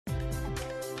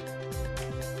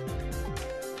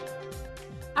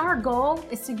Our goal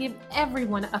is to give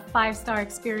everyone a 5-star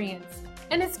experience,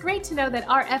 and it's great to know that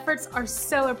our efforts are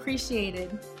so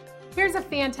appreciated. Here's a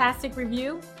fantastic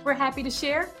review we're happy to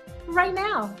share right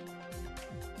now.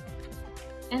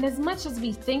 And as much as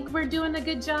we think we're doing a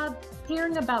good job,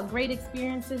 hearing about great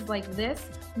experiences like this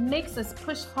makes us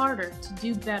push harder to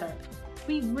do better.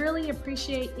 We really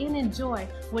appreciate and enjoy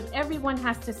what everyone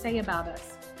has to say about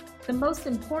us. The most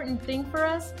important thing for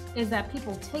us is that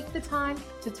people take the time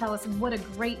to tell us what a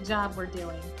great job we're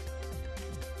doing.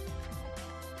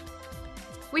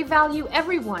 We value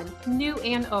everyone, new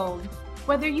and old.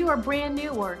 Whether you are brand new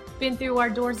or been through our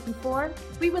doors before,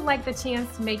 we would like the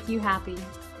chance to make you happy.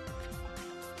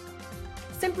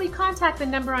 Simply contact the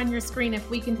number on your screen if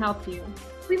we can help you.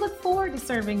 We look forward to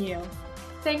serving you.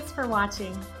 Thanks for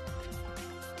watching.